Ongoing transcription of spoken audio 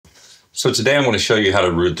So today I'm going to show you how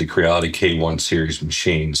to root the Creality K1 series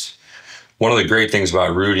machines. One of the great things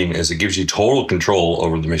about rooting is it gives you total control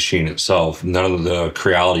over the machine itself, none of the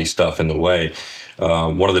Creality stuff in the way.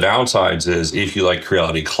 One of the downsides is if you like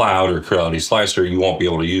Creality Cloud or Creality Slicer, you won't be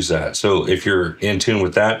able to use that. So if you're in tune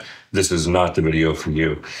with that, this is not the video for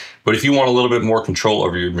you. But if you want a little bit more control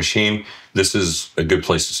over your machine, this is a good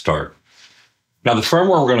place to start. Now the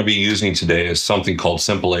firmware we're going to be using today is something called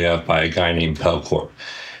SimpleAF by a guy named Pelcorp.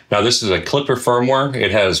 Now this is a Clipper firmware.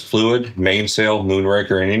 It has fluid, mainsail,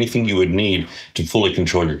 moonraker, and anything you would need to fully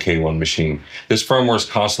control your K1 machine. This firmware is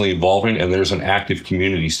constantly evolving and there's an active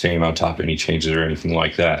community staying on top of any changes or anything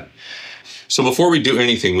like that. So before we do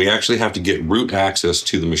anything, we actually have to get root access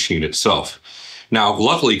to the machine itself. Now,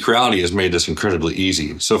 luckily, Creality has made this incredibly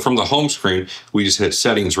easy. So from the home screen, we just hit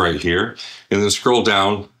settings right here and then scroll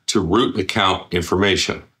down to root account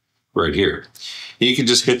information right here. You can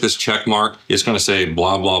just hit this check mark. It's going to say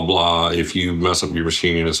blah, blah, blah. If you mess up your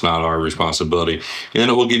machine, it's not our responsibility.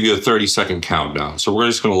 And it will give you a 30-second countdown. So we're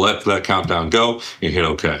just going to let that countdown go and hit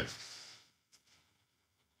OK.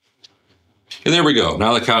 And there we go.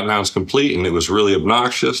 Now the countdown is complete and it was really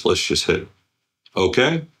obnoxious. Let's just hit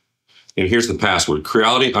OK. And here's the password,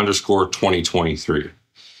 Creality_2023.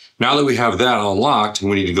 Now that we have that unlocked,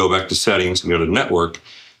 we need to go back to settings and go to network.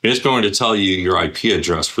 It's going to tell you your IP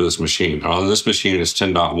address for this machine. On this machine, it's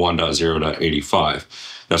 10.1.0.85.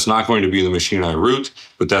 That's not going to be the machine I root,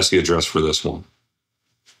 but that's the address for this one.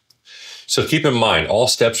 So keep in mind, all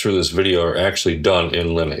steps for this video are actually done in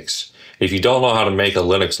Linux. If you don't know how to make a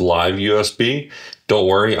Linux live USB, don't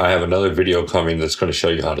worry, I have another video coming that's going to show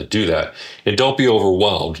you how to do that. And don't be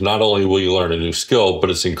overwhelmed. Not only will you learn a new skill, but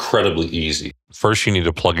it's incredibly easy. First, you need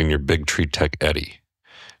to plug in your BTT Eddy.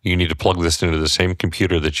 You need to plug this into the same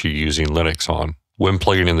computer that you're using Linux on. When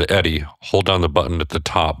plugging in the Eddy, hold down the button at the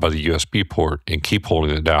top by the USB port and keep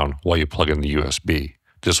holding it down while you plug in the USB.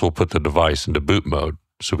 This will put the device into boot mode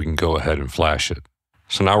so we can go ahead and flash it.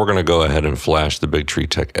 So now we're going to go ahead and flash the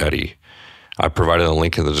BTT Eddy. I provided a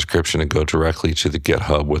link in the description to go directly to the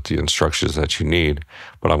GitHub with the instructions that you need,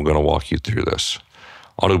 but I'm going to walk you through this.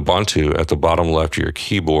 On Ubuntu, at the bottom left of your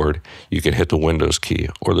keyboard, you can hit the Windows key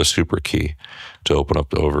or the Super key to open up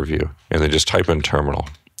the overview, and then just type in terminal.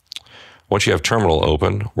 Once you have terminal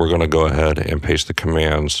open, we're going to go ahead and paste the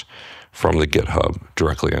commands from the GitHub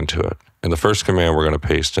directly into it. And the first command we're going to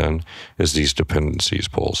paste in is these dependencies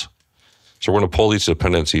pulls. So we're going to pull these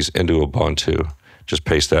dependencies into Ubuntu. Just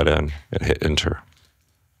paste that in and hit enter.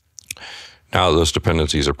 Now that those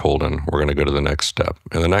dependencies are pulled in, we're going to go to the next step.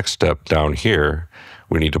 And the next step down here,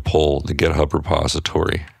 we need to pull the GitHub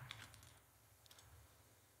repository.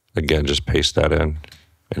 Again, just paste that in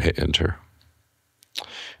and hit enter.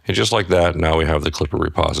 And just like that, now we have the Clipper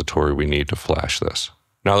repository we need to flash this.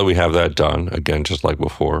 Now that we have that done, again, just like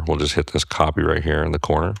before, we'll just hit this copy right here in the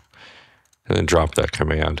corner and then drop that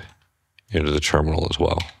command into the terminal as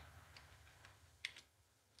well.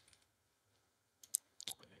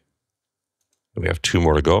 We have 2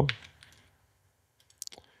 more to go.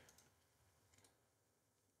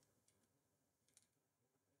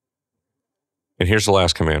 And here's the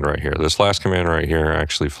last command right here. This last command right here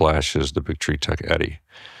actually flashes the BTT Eddy.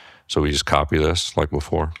 So we just copy this like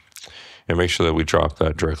before and make sure that we drop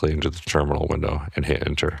that directly into the terminal window and hit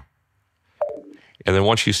enter. And then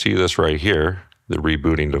once you see this right here, the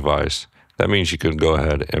rebooting device, that means you can go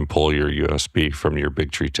ahead and pull your USB from your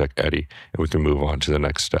BTT Eddy and we can move on to the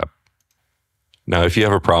next step. Now, if you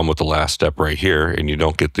have a problem with the last step right here and you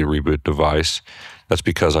don't get the reboot device, that's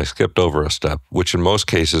because I skipped over a step, which in most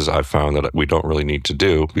cases I've found that we don't really need to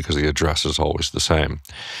do because the address is always the same.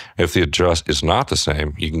 If the address is not the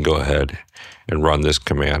same, you can go ahead and run this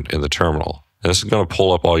command in the terminal. And this is going to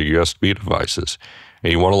pull up all your USB devices.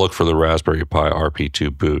 And you want to look for the Raspberry Pi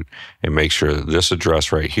RP2 boot and make sure that this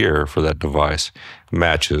address right here for that device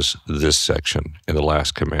matches this section in the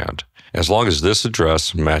last command. As long as this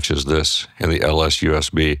address matches this in the LS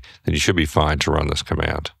USB, then you should be fine to run this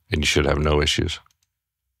command, and you should have no issues.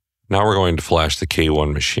 Now we're going to flash the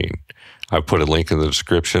K1 machine. I've put a link in the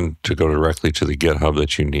description to go directly to the GitHub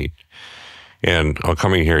that you need. And on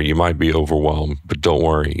coming here, you might be overwhelmed, but don't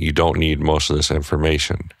worry, you don't need most of this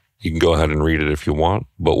information. You can go ahead and read it if you want,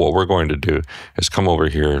 but what we're going to do is come over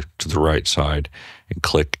here to the right side and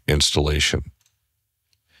click Installation.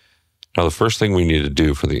 Now, the first thing we need to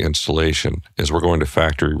do for the installation is we're going to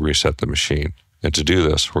factory reset the machine. And to do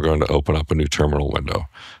this, we're going to open up a new terminal window.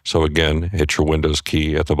 So again, hit your Windows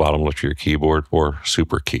key at the bottom left of your keyboard or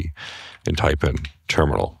Super key and type in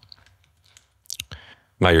terminal.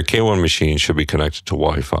 Now your K1 machine should be connected to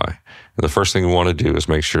Wi-Fi. And the first thing we want to do is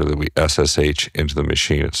make sure that we SSH into the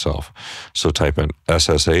machine itself. So type in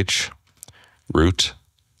SSH root,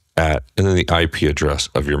 at, and then the IP address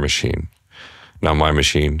of your machine. Now my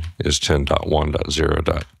machine is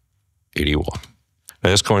 10.1.0.81. Now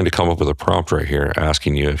it's going to come up with a prompt right here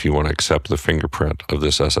asking you if you want to accept the fingerprint of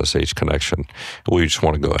this SSH connection. We just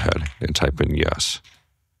want to go ahead and type in yes.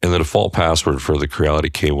 And the default password for the Creality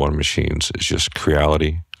K1 machines is just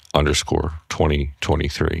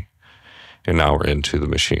Creality_2023. And now we're into the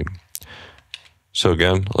machine. So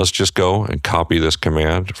again, let's just go and copy this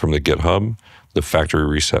command from the GitHub, the factory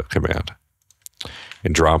reset command,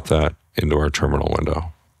 and drop that into our terminal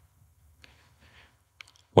window.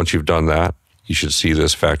 Once you've done that, you should see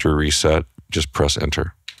this factory reset. Just press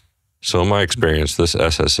enter. So in my experience, this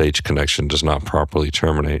SSH connection does not properly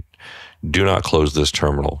terminate. Do not close this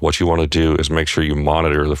terminal. What you want to do is make sure you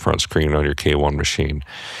monitor the front screen on your K1 machine.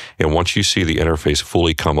 And once you see the interface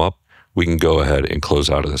fully come up, we can go ahead and close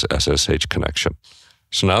out of this SSH connection.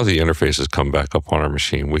 So now that the interface has come back up on our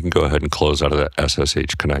machine, we can go ahead and close out of that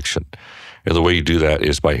SSH connection. And the way you do that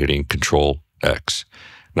is by hitting Control-X.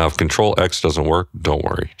 Now, if Control-X doesn't work, don't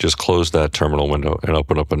worry. Just close that terminal window and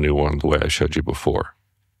open up a new one the way I showed you before.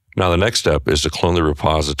 Now, the next step is to clone the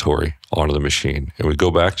repository onto the machine. And we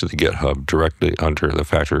go back to the GitHub directly under the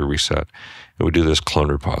factory reset, and we do this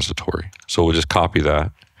clone repository. So we'll just copy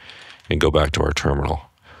that and go back to our terminal.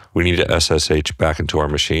 We need to SSH back into our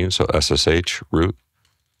machine, so SSH root,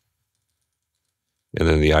 and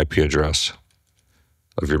then the IP address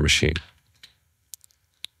of your machine.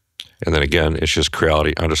 And then again, it's just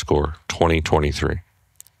Creality_2023. And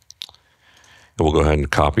we'll go ahead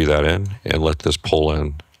and copy that in and let this pull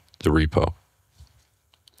in the repo.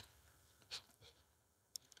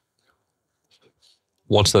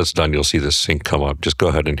 Once that's done, you'll see this sync come up. Just go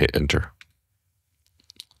ahead and hit enter.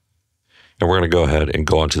 And we're going to go ahead and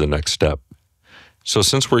go on to the next step. So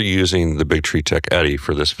since we're using the BTT Eddy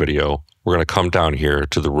for this video, we're going to come down here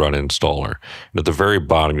to the run installer. And at the very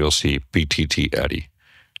bottom, you'll see BTT Eddy.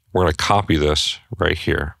 We're going to copy this right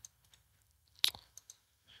here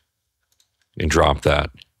and drop that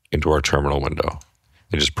into our terminal window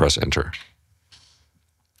and just press enter.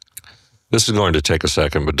 This is going to take a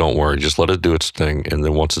second, but don't worry, just let it do its thing. And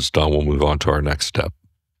then once it's done, we'll move on to our next step.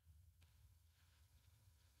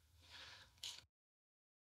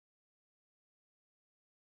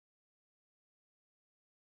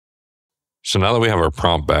 So now that we have our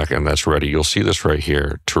prompt back and that's ready, you'll see this right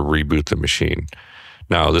here to reboot the machine.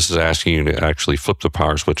 Now, this is asking you to actually flip the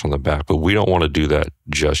power switch on the back, but we don't want to do that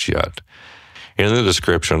just yet. In the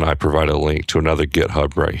description, I provide a link to another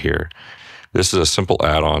GitHub right here. This is a simple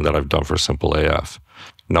add-on that I've done for SimpleAF.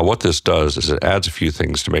 Now, what this does is it adds a few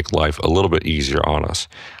things to make life a little bit easier on us.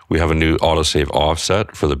 We have a new Autosave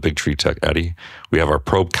offset for the BTT Eddy. We have our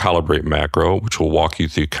probe calibrate macro, which will walk you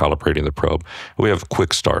through calibrating the probe. And we have a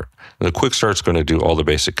quick start. And the quick start is going to do all the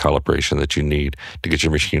basic calibration that you need to get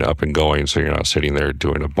your machine up and going so you're not sitting there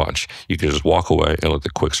doing a bunch. You can just walk away and let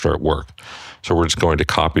the quick start work. So we're just going to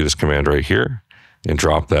copy this command right here and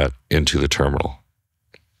drop that into the terminal.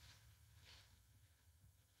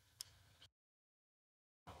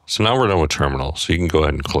 So now we're done with terminal, so you can go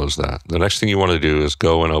ahead and close that. The next thing you want to do is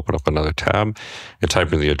go and open up another tab and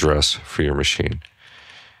type in the address for your machine.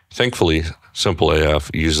 Thankfully,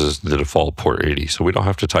 SimpleAF uses the default port 80, so we don't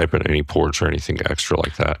have to type in any ports or anything extra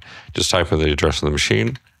like that. Just type in the address of the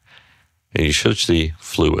machine, and you should see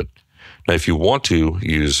fluid. Now, if you want to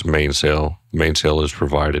use mainsail is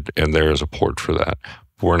provided, and there is a port for that.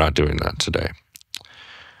 But we're not doing that today.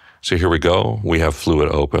 So here we go. We have fluid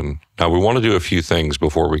open. Now we want to do a few things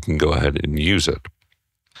before we can go ahead and use it.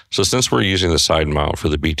 So since we're using the side mount for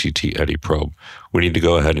the BTT Eddy probe, we need to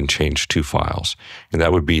go ahead and change two files. And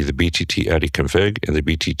that would be the BTT Eddy config and the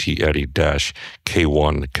BTT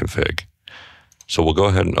Eddy-K1 config. So we'll go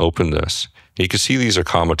ahead and open this. And you can see these are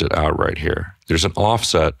commented out right here. There's an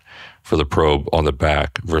offset for the probe on the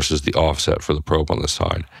back versus the offset for the probe on the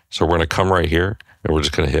side. So we're going to come right here and we're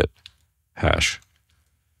just going to hit hash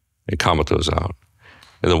and comment those out.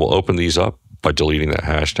 And then we'll open these up by deleting that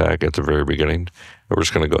hashtag at the very beginning. And we're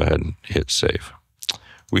just going to go ahead and hit save.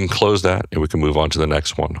 We can close that and we can move on to the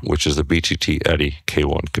next one, which is the BTT Eddy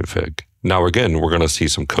K1 config. Now again, we're going to see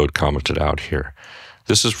some code commented out here.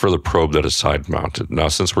 This is for the probe that is side mounted. Now,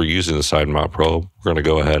 since we're using the side mount probe, we're going to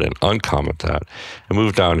go ahead and uncomment that and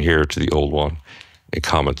move down here to the old one and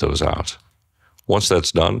comment those out. Once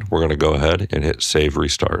that's done, we're going to go ahead and hit save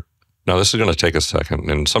restart. Now, this is going to take a second,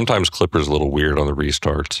 and sometimes Clipper's a little weird on the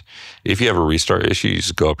restarts. If you have a restart issue, you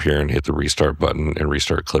just go up here and hit the restart button and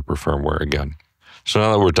restart Clipper firmware again. So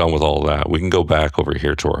now that we're done with all of that, we can go back over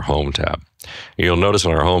here to our Home tab. And you'll notice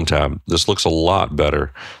in our Home tab, this looks a lot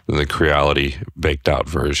better than the Creality baked out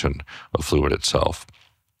version of Fluid itself.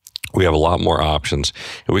 We have a lot more options,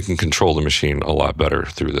 and we can control the machine a lot better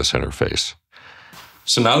through this interface.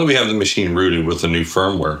 So now that we have the machine rooted with the new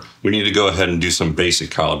firmware, we need to go ahead and do some basic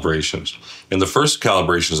calibrations. And the first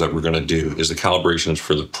calibrations that we're going to do is the calibrations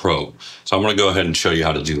for the probe. So I'm going to go ahead and show you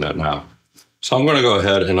how to do that now. So I'm going to go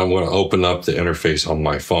ahead and I'm going to open up the interface on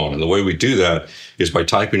my phone. And the way we do that is by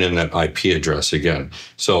typing in that IP address again.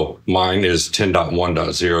 So mine is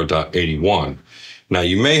 10.1.0.81. Now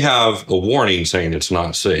you may have a warning saying it's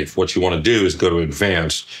not safe. What you want to do is go to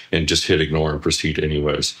advanced and just hit ignore and proceed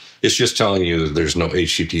anyways. It's just telling you that there's no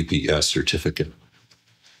HTTPS certificate.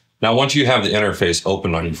 Now, once you have the interface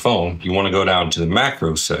open on your phone, you want to go down to the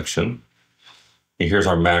macros section. And here's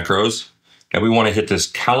our macros. And we want to hit this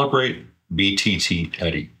Calibrate BTT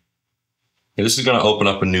Eddy. And this is going to open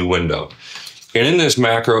up a new window. And in this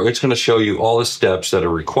macro, it's going to show you all the steps that are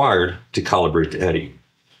required to calibrate the Eddy.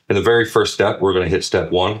 In the very first step, we're going to hit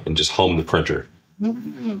step 1 and just home the printer.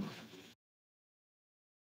 In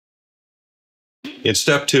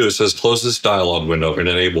step 2, it says close this dialog window and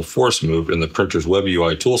enable force move in the printer's web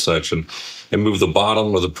UI tool section and move the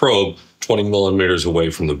bottom of the probe 20 millimeters away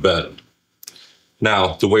from the bed.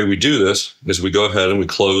 Now, the way we do this is we go ahead and we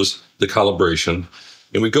close the calibration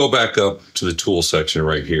and we go back up to the tool section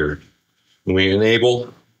right here and we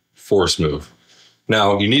enable force move.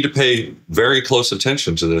 Now, you need to pay very close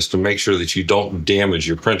attention to this to make sure that you don't damage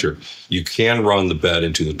your printer. You can run the bed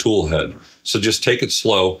into the tool head. So just take it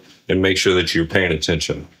slow and make sure that you're paying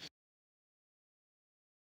attention.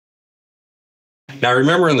 Now,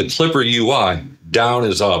 remember in the Clipper UI, down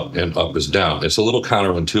is up and up is down. It's a little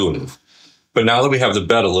counterintuitive. But now that we have the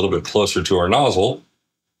bed a little bit closer to our nozzle,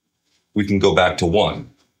 we can go back to 1.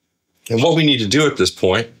 And what we need to do at this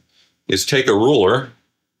point is take a ruler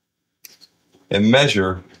and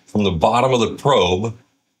measure from the bottom of the probe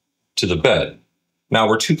to the bed. Now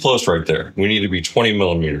we're too close right there. We need to be 20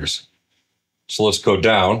 millimeters. So let's go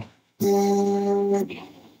down. And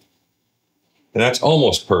that's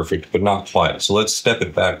almost perfect, but not quite. So let's step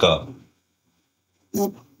it back up.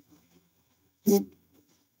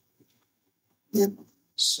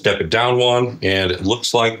 Step it down 1, and it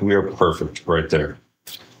looks like we are perfect right there.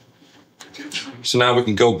 So now we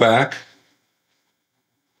can go back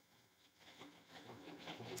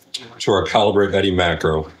to our Calibrate Eddy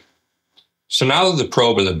macro. So now that the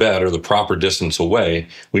probe and the bed are the proper distance away,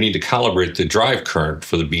 we need to calibrate the drive current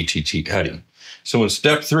for the BTT Eddy. So in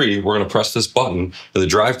step 3, we're going to press this button and the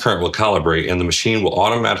drive current will calibrate and the machine will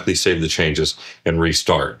automatically save the changes and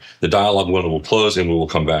restart. The dialog window will close and we will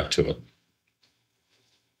come back to it.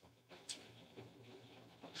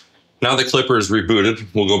 Now the Clipper is rebooted,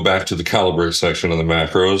 we'll go back to the Calibrate section of the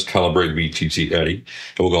macros, Calibrate BTT Eddy,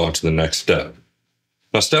 and we'll go on to the next step.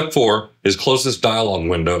 Now, step 4 is close this dialog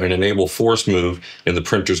window and enable force move in the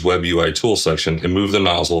printer's web UI tool section and move the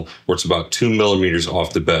nozzle where it's about 2 millimeters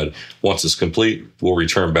off the bed. Once it's complete, we'll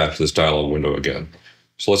return back to this dialog window again.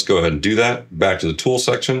 So let's go ahead and do that. Back to the tool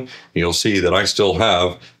section, and you'll see that I still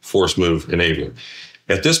have force move enabled.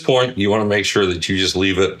 At this point, you want to make sure that you just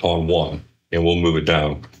leave it on 1, and we'll move it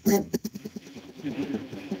down.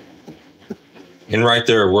 And right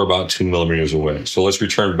there, we're about 2 millimeters away. So let's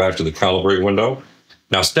return back to the Calibrate window.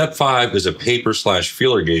 Now, step 5 is a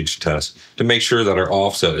paper/feeler gauge test to make sure that our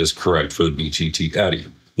offset is correct for the BTT Eddy.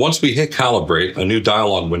 Once we hit Calibrate, a new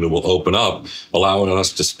dialog window will open up, allowing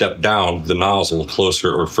us to step down the nozzle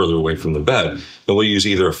closer or further away from the bed. And we'll use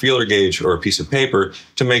either a feeler gauge or a piece of paper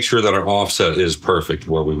to make sure that our offset is perfect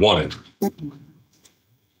where we want it.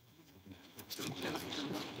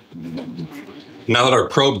 Now that our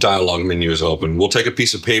probe dialog menu is open, we'll take a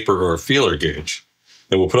piece of paper or a feeler gauge.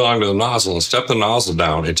 And we'll put it onto the nozzle and step the nozzle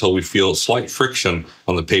down until we feel slight friction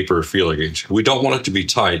on the paper or feeler gauge. We don't want it to be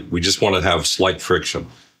tight. We just want to have slight friction.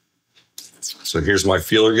 So here's my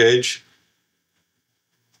feeler gauge.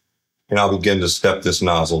 And I'll begin to step this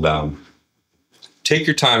nozzle down. Take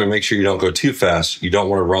your time and make sure you don't go too fast. You don't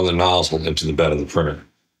want to run the nozzle into the bed of the printer.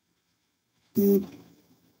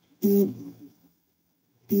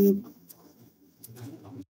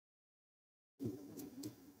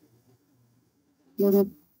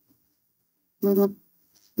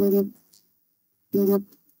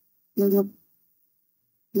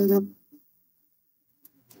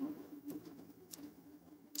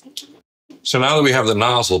 So now that we have the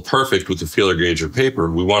nozzle perfect with the feeler gauge or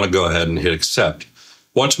paper, we want to go ahead and hit accept.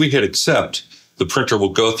 Once we hit accept, the printer will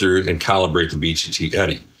go through and calibrate the BTT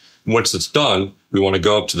Eddy. Once it's done, we want to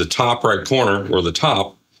go up to the top right corner or the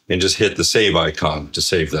top and just hit the save icon to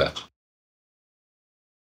save that.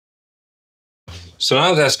 So now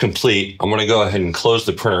that that's complete, I'm going to go ahead and close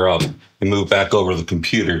the printer up and move back over to the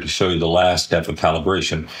computer to show you the last step of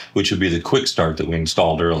calibration, which would be the quick start that we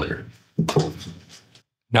installed earlier.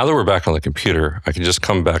 Now that we're back on the computer, I can just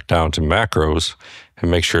come back down to macros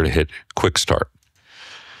and make sure to hit quick start.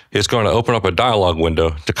 It's going to open up a dialog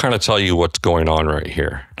window to kind of tell you what's going on right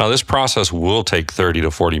here. Now this process will take 30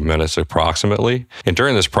 to 40 minutes approximately. And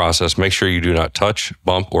during this process, make sure you do not touch,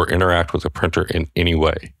 bump, or interact with the printer in any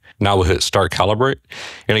way. Now we'll hit Start Calibrate.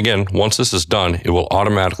 And again, once this is done, it will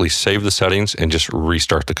automatically save the settings and just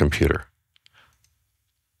restart the computer.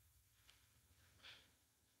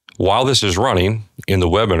 While this is running in the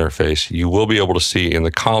web interface, you will be able to see in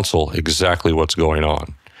the console exactly what's going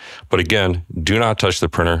on. But again, do not touch the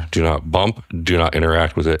printer, do not bump, do not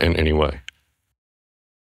interact with it in any way.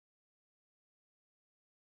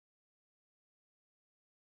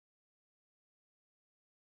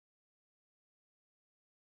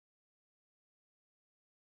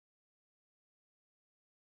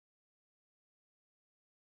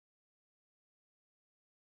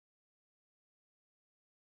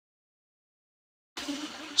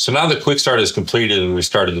 So now that quick start is completed and we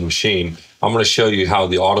started the machine, I'm going to show you how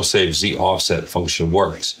the Autosave Z Offset function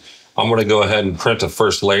works. I'm going to go ahead and print a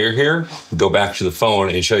first layer here, go back to the phone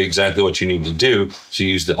and show you exactly what you need to do to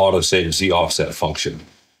use the Autosave Z Offset function.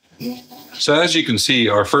 So as you can see,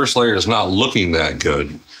 our first layer is not looking that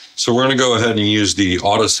good. So we're going to go ahead and use the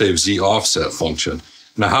Autosave Z Offset function.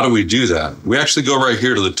 Now, how do we do that? We actually go right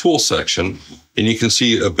here to the tool section and you can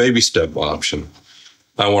see a baby step option.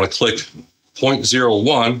 I want to click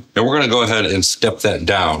 0.01, and we're going to go ahead and step that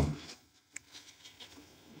down.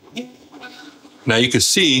 Now you can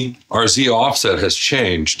see our Z offset has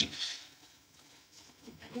changed.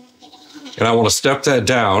 And I want to step that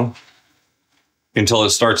down until it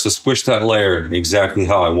starts to squish that layer exactly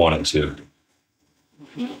how I want it to.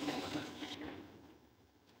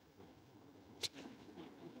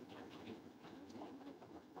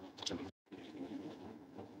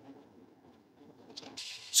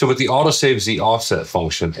 So with the Autosave Z Offset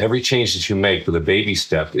function, every change that you make with a baby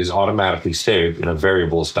step is automatically saved in a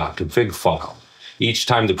variables.config file. Each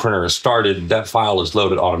time the printer is started, that file is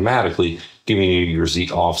loaded automatically, giving you your Z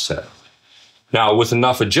offset. Now, with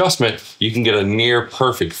enough adjustment, you can get a near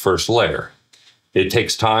perfect first layer. It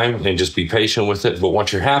takes time and just be patient with it, but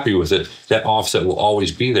once you're happy with it, that offset will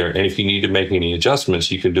always be there. And if you need to make any adjustments,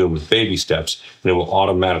 you can do them with baby steps, and it will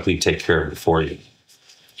automatically take care of it for you.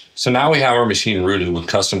 So now we have our machine rooted with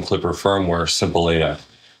custom clipper firmware SimpleAF.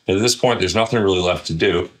 At this point, there's nothing really left to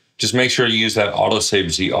do. Just make sure you use that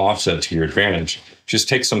Autosave Z Offset to your advantage. Just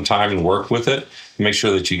take some time and work with it and make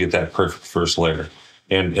sure that you get that perfect first layer.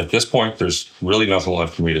 And at this point, there's really nothing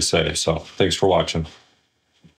left for me to say. So thanks for watching.